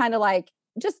to just kind of like,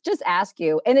 just ask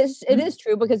you. And it is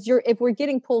true because if we're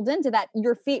getting pulled into that,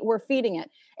 we're feeding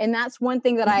it. And that's one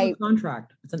thing that it's a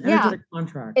contract. It's an energetic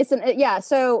contract.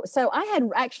 So I had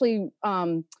actually,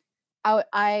 I'm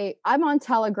on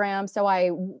Telegram, so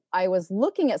I was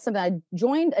looking at something. I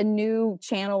joined a new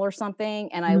channel or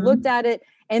something, and I looked at it,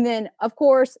 and then of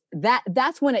course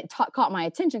that's when it caught my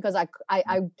attention because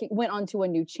I went onto a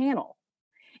new channel,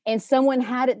 and someone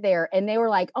had it there, and they were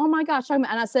like, "Oh my gosh!" And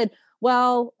I said,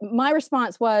 "Well," my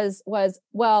response was,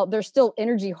 "Well, there's still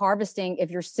energy harvesting if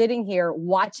you're sitting here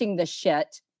watching the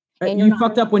shit." And you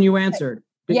fucked up when you answered.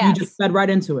 Yes. You just fed right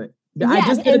into it. Yes. I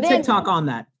just did a TikTok on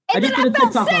that. I just did a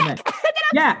TikTok on that.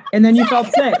 Yeah. And then you felt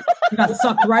sick. You got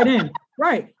sucked right in.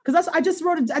 Right. Because I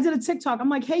did a TikTok. I'm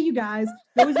like, hey, you guys,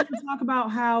 you always talk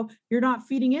about how you're not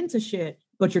feeding into shit,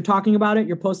 but you're talking about it.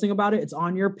 You're posting about it. It's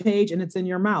on your page and it's in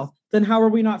your mouth. Then how are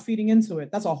we not feeding into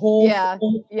it? That's a whole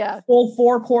full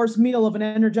 4-course meal of an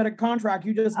energetic contract.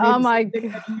 You just made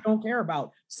that you don't care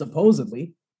about,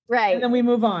 supposedly. Right. And then we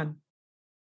move on.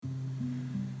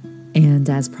 And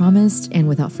as promised, and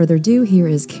without further ado, here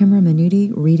is Kimrâh Minuti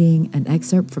reading an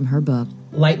excerpt from her book.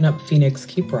 Lighten Up, Phoenix,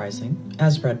 Keep Rising,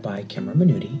 as read by Kimrâh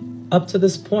Minuti. Up to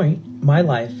this point, my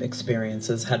life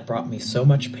experiences had brought me so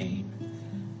much pain.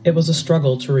 It was a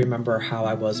struggle to remember how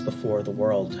I was before the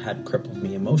world had crippled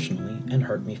me emotionally and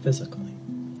hurt me physically.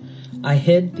 I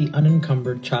hid the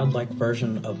unencumbered childlike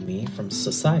version of me from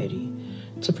society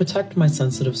to protect my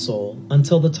sensitive soul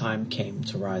until the time came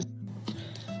to rise.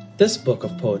 This book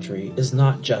of poetry is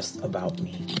not just about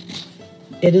me.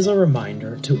 It is a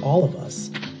reminder to all of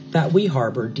us that we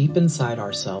harbor deep inside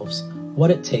ourselves what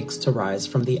it takes to rise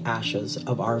from the ashes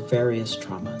of our various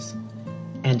traumas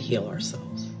and heal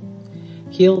ourselves.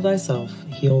 Heal thyself,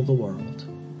 heal the world.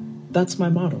 That's my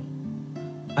motto.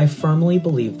 I firmly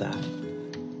believe that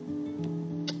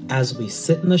as we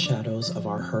sit in the shadows of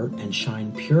our hurt and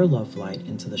shine pure love light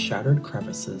into the shattered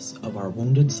crevices of our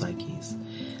wounded psyches,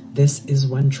 this is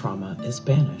when trauma is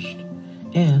banished,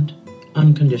 and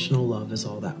unconditional love is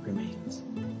all that remains.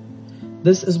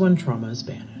 This is when trauma is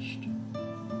banished.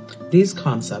 These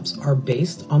concepts are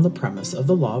based on the premise of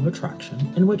the law of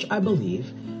attraction, in which I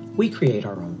believe we create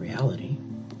our own reality.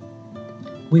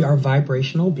 We are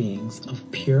vibrational beings of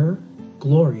pure,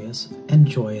 glorious, and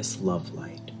joyous love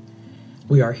light.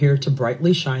 We are here to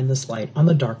brightly shine this light on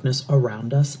the darkness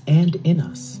around us and in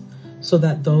us, so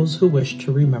that those who wish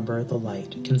to remember the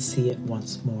light can see it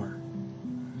once more.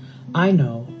 I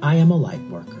know I am a light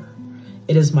worker.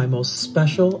 It is my most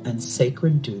special and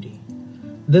sacred duty.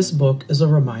 This book is a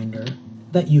reminder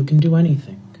that you can do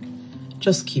anything.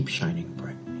 Just keep shining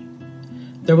brightly.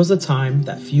 There was a time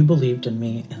that few believed in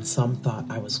me and some thought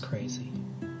I was crazy.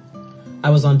 I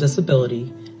was on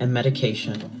disability and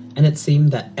medication, and it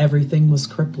seemed that everything was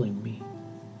crippling me.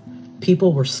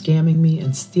 People were scamming me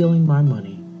and stealing my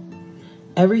money.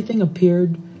 Everything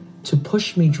appeared to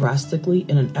push me drastically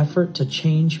in an effort to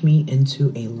change me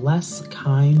into a less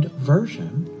kind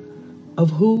version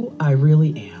of who I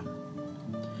really am,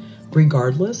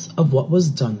 regardless of what was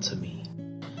done to me.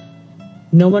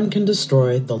 No one can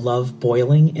destroy the love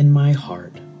boiling in my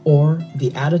heart or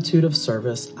the attitude of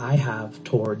service I have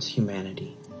towards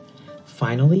humanity.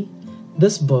 Finally,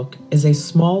 this book is a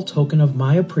small token of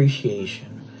my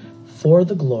appreciation for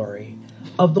the glory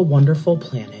of the wonderful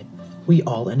planet we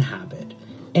all inhabit,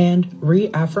 and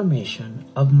reaffirmation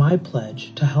of my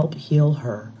pledge to help heal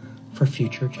her for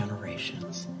future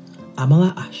generations.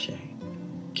 Amala Ashe,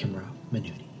 Kimrâh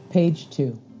Minuti. Page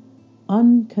 2.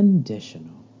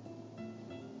 Unconditional.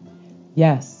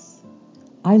 Yes,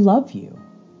 I love you.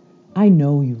 I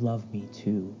know you love me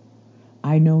too.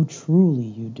 I know truly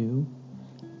you do.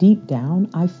 Deep down,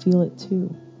 I feel it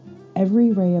too.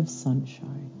 Every ray of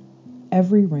sunshine,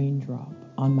 every raindrop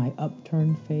on my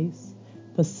upturned face,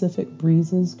 Pacific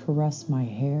breezes caress my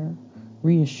hair,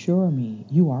 reassure me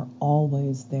you are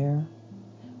always there.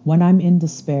 When I'm in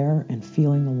despair and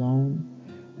feeling alone,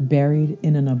 buried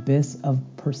in an abyss of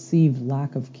perceived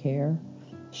lack of care,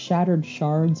 shattered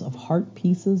shards of heart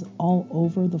pieces all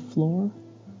over the floor,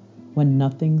 when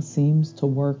nothing seems to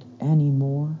work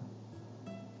anymore,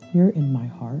 you're in my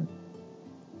heart.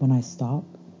 When I stop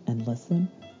and listen,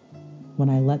 when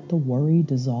I let the worry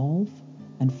dissolve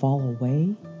and fall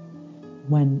away,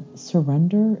 when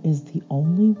surrender is the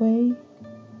only way,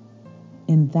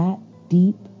 in that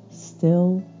deep,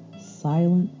 still,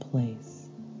 silent place,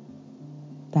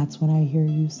 that's when I hear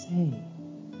you say,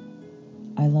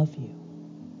 I love you.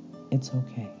 It's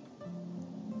okay.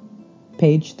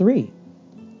 Page 3.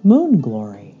 Moon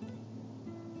Glory.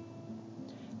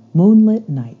 Moonlit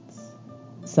nights.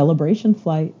 Celebration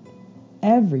flight.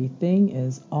 Everything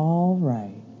is all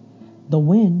right. The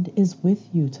wind is with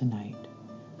you tonight.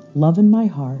 Love in my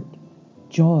heart.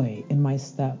 Joy in my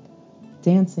step.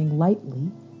 Dancing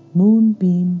lightly.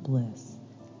 Moonbeam bliss.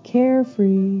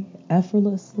 Carefree,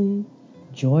 effortlessly,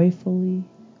 joyfully,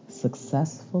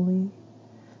 successfully.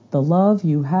 The love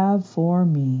you have for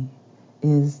me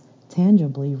is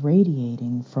tangibly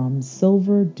radiating from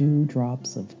silver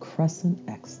dewdrops of crescent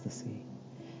ecstasy.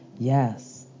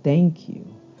 Yes, thank you.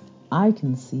 I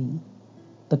can see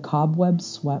the cobwebs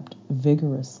swept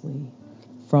vigorously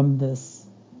from this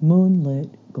moonlit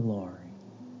glory.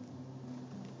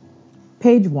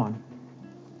 Page 1.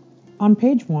 On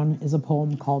page 1 is a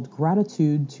poem called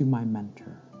Gratitude to My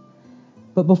Mentor.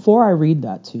 But before I read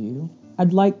that to you,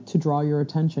 I'd like to draw your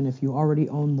attention, if you already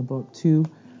own the book, to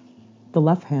the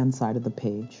left-hand side of the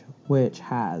page, which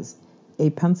has a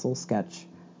pencil sketch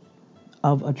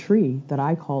of a tree that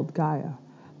I called Gaia.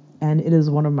 And it is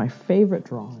one of my favorite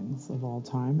drawings of all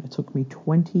time. It took me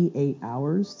 28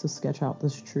 hours to sketch out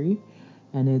this tree,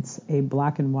 and it's a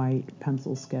black and white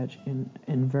pencil sketch in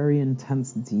very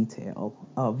intense detail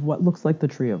of what looks like the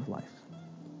tree of life.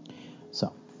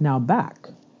 So, now back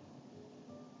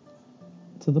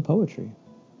to the poetry.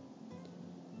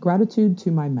 Gratitude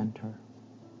to my mentor.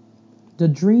 The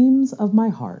dreams of my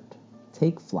heart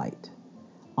take flight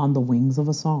on the wings of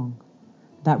a song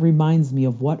that reminds me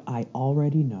of what I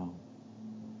already know.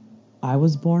 I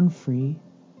was born free.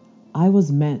 I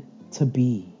was meant to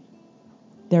be.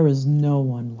 There is no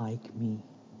one like me.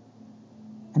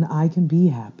 And I can be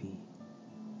happy.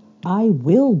 I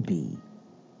will be.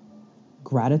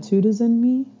 Gratitude is in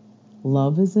me.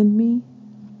 Love is in me.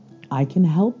 I can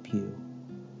help you.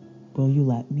 Will you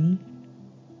let me?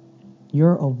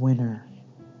 You're a winner.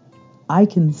 I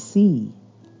can see.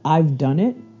 I've done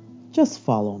it. Just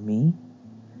follow me.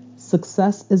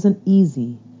 Success isn't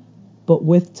easy, but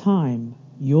with time,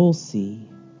 you'll see.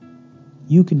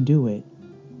 You can do it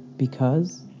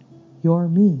because you're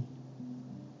me.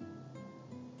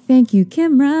 Thank you,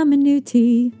 Kimrâh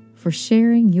Minuti, for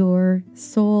sharing your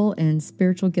soul and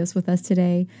spiritual gifts with us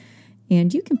today.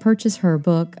 And you can purchase her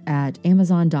book at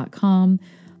Amazon.com.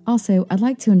 Also, I'd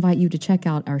like to invite you to check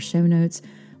out our show notes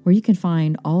where you can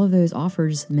find all of those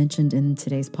offers mentioned in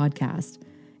today's podcast,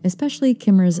 especially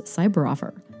Kimrâh's cyber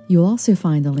offer. You'll also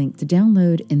find the link to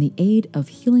download In the Aid of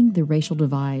Healing the Racial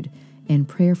Divide and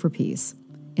Prayer for Peace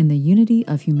in the Unity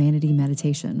of Humanity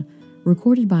meditation,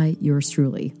 recorded by yours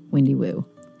truly, Wendy Wu.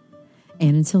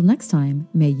 And until next time,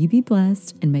 may you be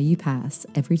blessed and may you pass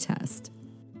every test.